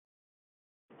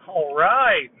All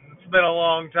right. It's been a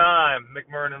long time.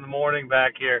 McMurrin in the morning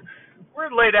back here. We're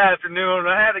late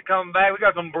afternoon. I had to come back. We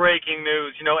got some breaking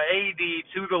news. AD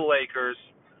to the Lakers.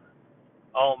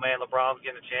 Oh, man, LeBron's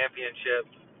getting a championship.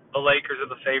 The Lakers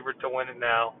are the favorite to win it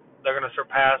now. They're going to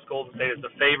surpass Golden State as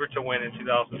the favorite to win in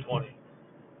 2020.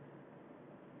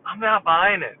 I'm not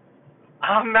buying it.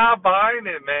 I'm not buying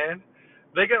it, man.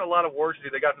 They got a lot of work to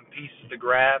do. They got some pieces to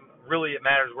grab. Really, it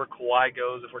matters where Kawhi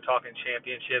goes if we're talking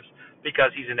championships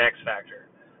because he's an X factor.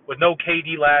 With no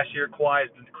KD last year, Kawhi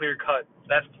is the clear-cut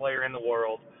best player in the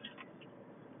world.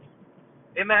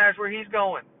 It matters where he's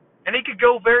going. And he could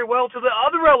go very well to the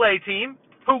other LA team,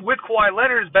 who with Kawhi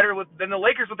Leonard is better than the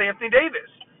Lakers with Anthony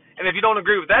Davis. And if you don't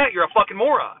agree with that, you're a fucking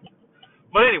moron.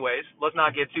 But anyways, let's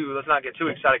not get too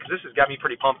excited because this has got me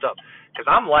pretty pumped up. Because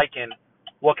I'm liking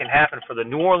what can happen for the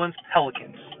New Orleans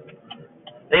Pelicans.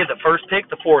 They have the first pick,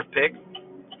 the fourth pick,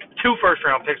 2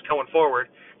 first-round picks going forward.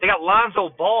 They got Lonzo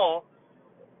Ball,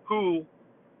 who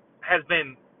has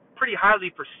been pretty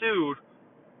highly pursued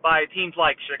by teams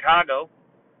like Chicago.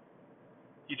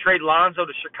 You trade Lonzo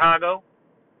to Chicago.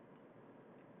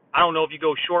 I don't know if you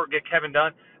go short, get Kevin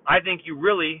Dunn. I think you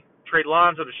really trade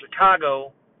Lonzo to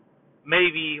Chicago,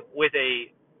 maybe with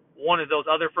one of those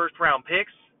other first-round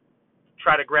picks,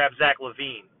 try to grab Zach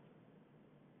LaVine.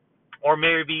 Or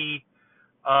maybe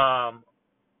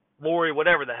Laurie,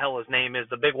 whatever the hell his name is,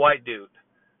 the big white dude.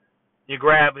 You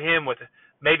grab him with,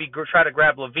 maybe try to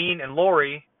grab LaVine and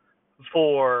Laurie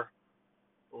for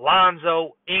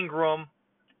Lonzo, Ingram,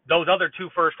 those other 2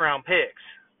 first-round picks,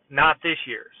 not this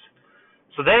year's.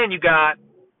 So then you got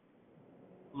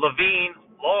LaVine,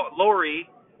 Laurie,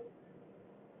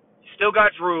 you still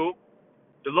got Drew,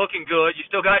 you're looking good, you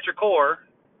still got your core.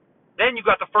 Then you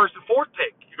got the first and fourth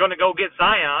pick. You're going to go get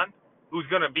Zion, who's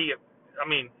going to be, I'm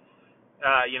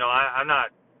not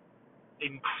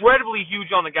incredibly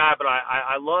huge on the guy, but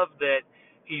I love that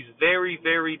he's very,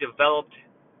 very developed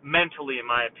mentally, in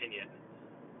my opinion.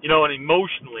 And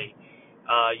emotionally,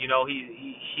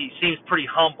 he seems pretty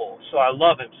humble. So I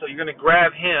love him. So you're going to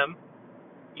grab him.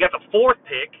 You got the fourth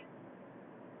pick.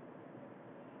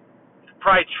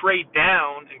 Probably trade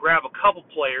down and grab a couple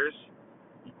players.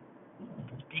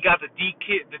 You got the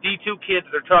D2 kid that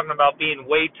they're talking about being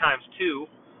Wade times 2,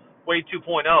 Wade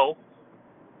 2.0.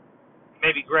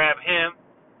 Maybe grab him.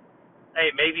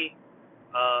 Hey, maybe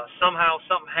somehow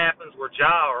something happens where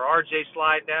Ja or RJ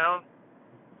slide down.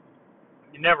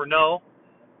 You never know.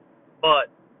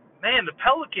 But man, the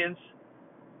Pelicans,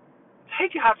 they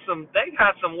got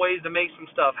some ways to make some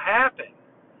stuff happen.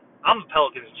 I'm the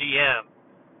Pelicans GM.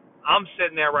 I'm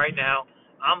sitting there right now.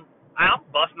 I'm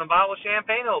busting a bottle of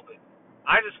champagne open.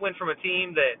 I just went from a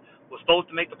team that was supposed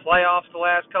to make the playoffs the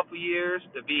last couple of years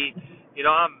to be,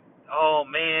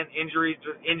 injuries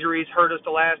hurt us the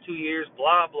last 2 years,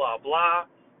 blah, blah, blah.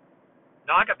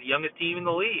 Now I got the youngest team in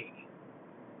the league.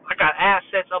 I got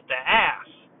assets up the ass.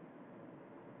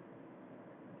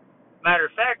 Matter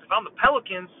of fact, if I'm the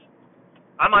Pelicans,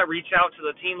 I might reach out to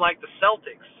the team like the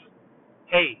Celtics.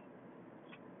 Hey,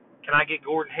 can I get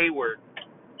Gordon Hayward?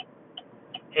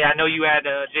 Hey, I know you had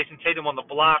Jason Tatum on the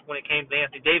block when it came to the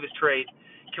Anthony Davis trade.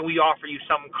 Can we offer you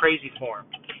something crazy for him?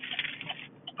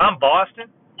 If I'm Boston,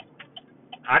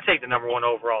 I take the number 1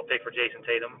 overall pick for Jason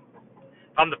Tatum.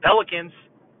 If I'm the Pelicans,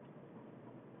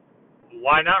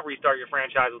 why not restart your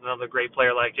franchise with another great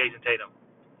player like Jason Tatum?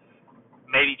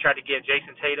 Maybe try to get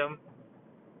Jason Tatum,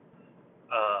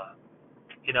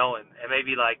 and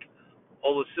maybe like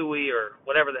Olasui or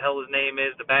whatever the hell his name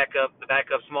is, the backup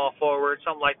small forward,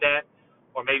 something like that.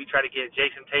 Or maybe try to get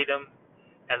Jason Tatum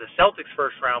and the Celtics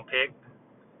first-round pick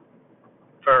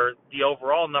for the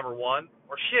overall number 1.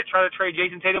 Or try to trade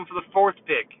Jason Tatum for the 4th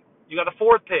pick. You got the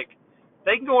 4th pick.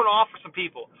 They can go and offer some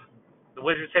people. The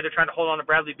Wizards say they're trying to hold on to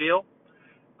Bradley Beal.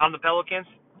 I'm the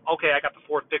Pelicans. Okay, I got the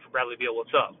 4th pick for Bradley Beal.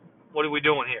 What's up? What are we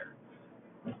doing here?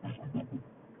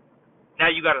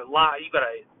 Now you got a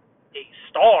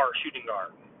star shooting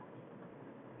guard.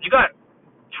 You got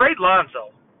trade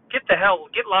Lonzo. Get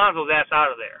Lonzo's ass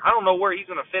out of there. I don't know where he's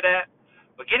going to fit at,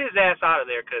 but get his ass out of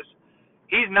there because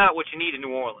he's not what you need in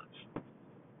New Orleans.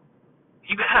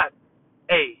 You got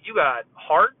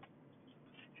Hart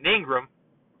and Ingram.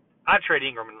 I'd trade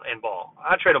Ingram and Ball.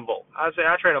 I'd trade them both.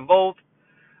 I'd trade them both.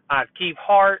 I'd keep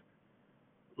Hart,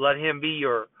 let him be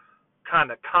your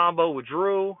kind of combo with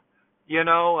Drew,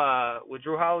 with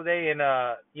Drew Holiday. And,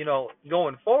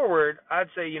 going forward, I'd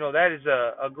say, that is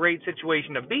a great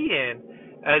situation to be in.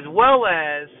 As well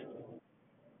as,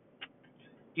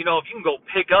 if you can go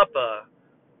pick up a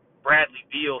Bradley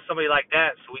Beal, somebody like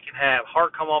that, so we can have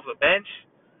Hart come off the bench,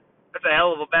 that's a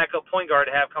hell of a backup point guard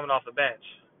to have coming off the bench.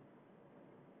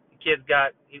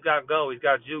 He's got go. He's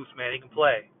got juice, man. He can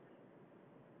play.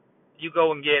 You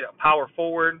go and get a power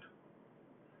forward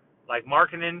like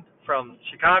Markkinen from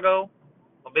Chicago,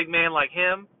 a big man like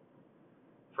him,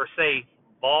 for say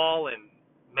Ball and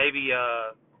maybe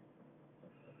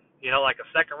like a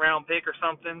second round pick or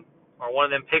something, or one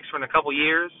of them picks from a couple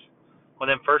years, one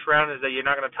of them first rounders that you're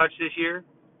not going to touch this year.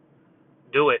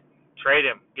 Do it. Trade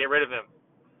him. Get rid of him.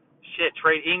 Shit,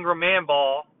 trade Ingram and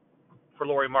Ball for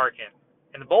Lauri Markkanen.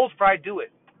 And the Bulls probably do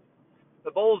it.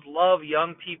 The Bulls love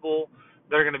young people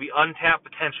that are going to be untapped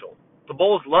potential. The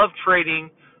Bulls love trading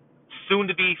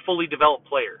soon-to-be fully developed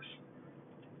players.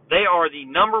 They are the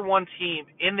number one team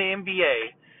in the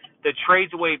NBA that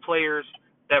trades away players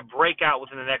that break out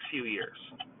within the next few years.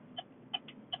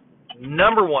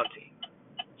 Number one team,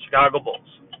 Chicago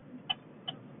Bulls.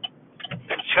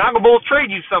 If Chicago Bulls trade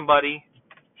you somebody,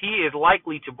 he is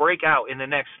likely to break out in the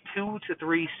next 2 to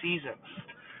 3 seasons.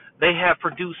 They have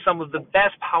produced some of the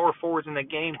best power forwards in the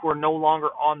game who are no longer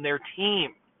on their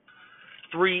team.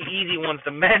 3 easy ones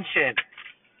to mention.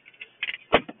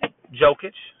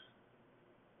 Jokic,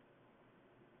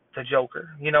 the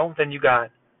Joker, then you got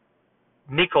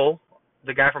Nickel,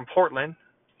 the guy from Portland,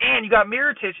 and you got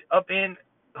Mirotic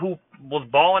who was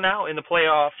balling out in the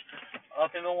playoffs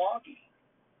up in Milwaukee.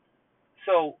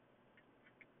 So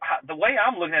the way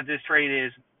I'm looking at this trade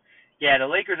is, yeah, the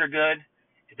Lakers are good.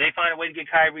 If they find a way to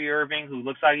get Kyrie Irving, who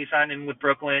looks like he signed in with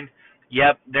Brooklyn,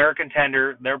 yep, they're a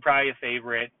contender. They're probably a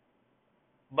favorite.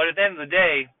 But at the end of the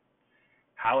day,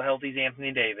 how healthy is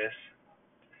Anthony Davis?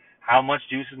 How much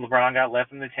juice has LeBron got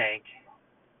left in the tank?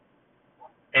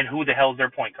 And who the hell's their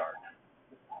point guard?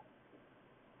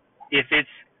 If it's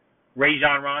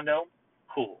Rajon Rondo,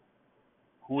 cool.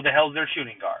 Who the hell's their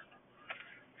shooting guard?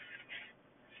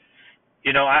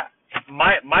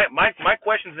 My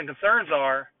questions and concerns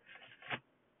are,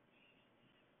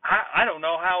 I don't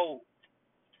know how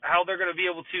they're going to be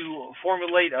able to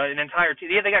formulate an entire team.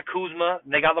 Yeah, they got Kuzma,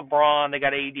 they got LeBron, they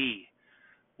got AD.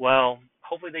 Well,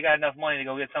 hopefully they got enough money to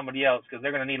go get somebody else, because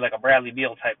they're going to need like a Bradley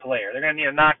Beal type player. They're going to need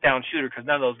a knockdown shooter, because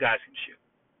none of those guys can shoot.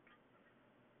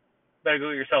 Better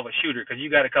go get yourself a shooter, because you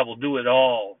got a couple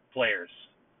do-it-all players.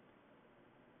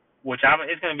 It's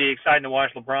going to be exciting to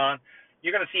watch LeBron.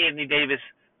 You're going to see Anthony Davis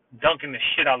dunking the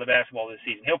shit out of the basketball this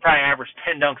season. He'll probably average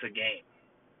 10 dunks a game.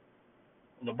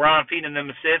 LeBron feeding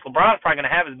them assists. LeBron's probably going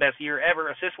to have his best year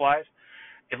ever assist-wise.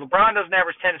 If LeBron doesn't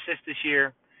average 10 assists this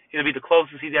year, it'll be the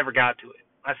closest he's ever got to it.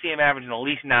 I see him averaging at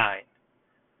least 9.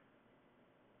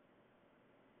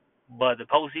 But the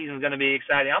postseason is going to be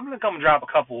exciting. I'm going to come and drop a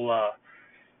couple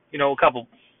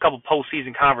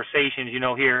postseason conversations,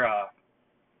 here.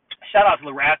 Shout out to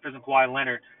the Raptors and Kawhi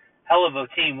Leonard. Hell of a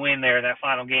team win there in that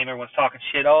final game. Everyone's talking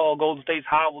shit. Oh, Golden State's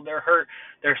hot. Well, they're hurt.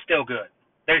 They're still good.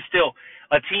 They're still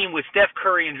a team with Steph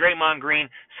Curry and Draymond Green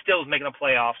still is making the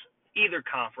playoffs. Either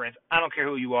conference. I don't care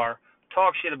who you are.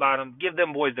 Talk shit about them. Give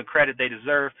them boys the credit they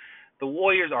deserve. The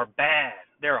Warriors are bad.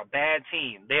 They're a bad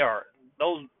team. They are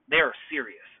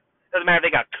serious. Doesn't matter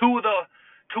if they got two of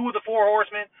the 4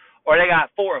 horsemen or they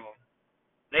got 4 of them.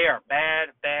 They are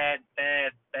bad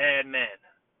men.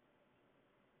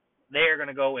 They are going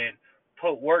to go in,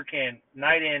 put work in,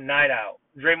 night out.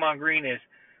 Draymond Green is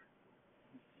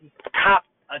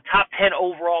a top 10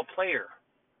 overall player.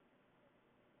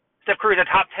 Steph Curry is a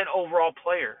top 10 overall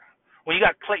player. When you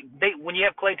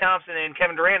have Klay Thompson and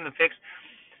Kevin Durant in the fix,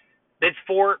 it's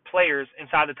 4 players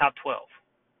inside the top 12.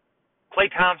 Klay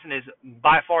Thompson is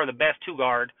by far the best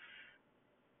two-way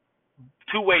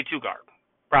two-guard,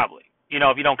 probably.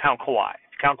 If you don't count Kawhi.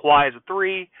 If you count Kawhi as a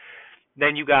 3,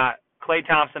 then you got Klay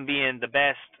Thompson being the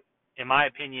best, in my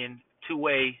opinion,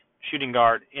 two-way shooting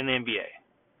guard in the NBA.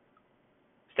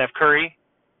 Steph Curry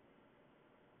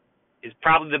is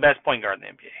probably the best point guard in the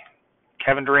NBA.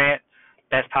 Kevin Durant,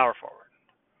 best power forward.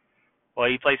 Well,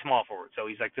 he plays small forward, so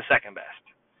he's like the second best.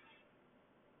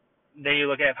 Then you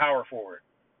look at power forward.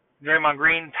 Draymond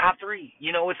Green, top 3.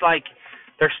 It's like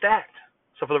they're stacked.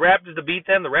 So for the Raptors to beat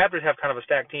them, the Raptors have kind of a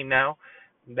stacked team now.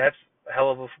 That's a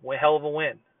hell of a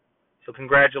win. So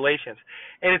congratulations.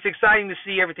 And it's exciting to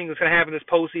see everything that's going to happen this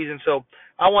postseason. So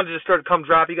I wanted to come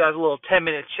drop you guys a little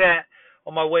 10-minute chat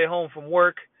on my way home from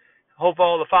work. Hope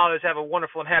all the fathers have a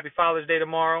wonderful and happy Father's Day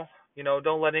tomorrow.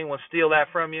 Don't let anyone steal that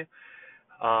from you. If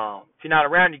you're not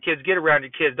around your kids, get around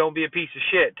your kids. Don't be a piece of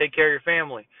shit. Take care of your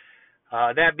family.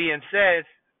 That being said,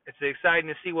 it's exciting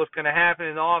to see what's going to happen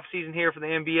in the off-season here for the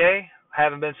NBA. I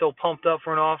haven't been so pumped up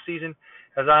for an off-season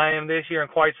as I am this year in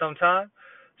quite some time.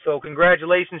 So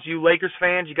congratulations, you Lakers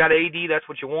fans. You got AD. That's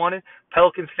what you wanted.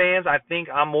 Pelicans fans, I think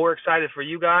I'm more excited for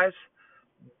you guys.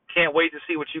 Can't wait to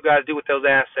see what you guys do with those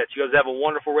assets. You guys have a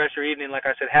wonderful rest of your evening. Like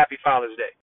I said, happy Father's Day.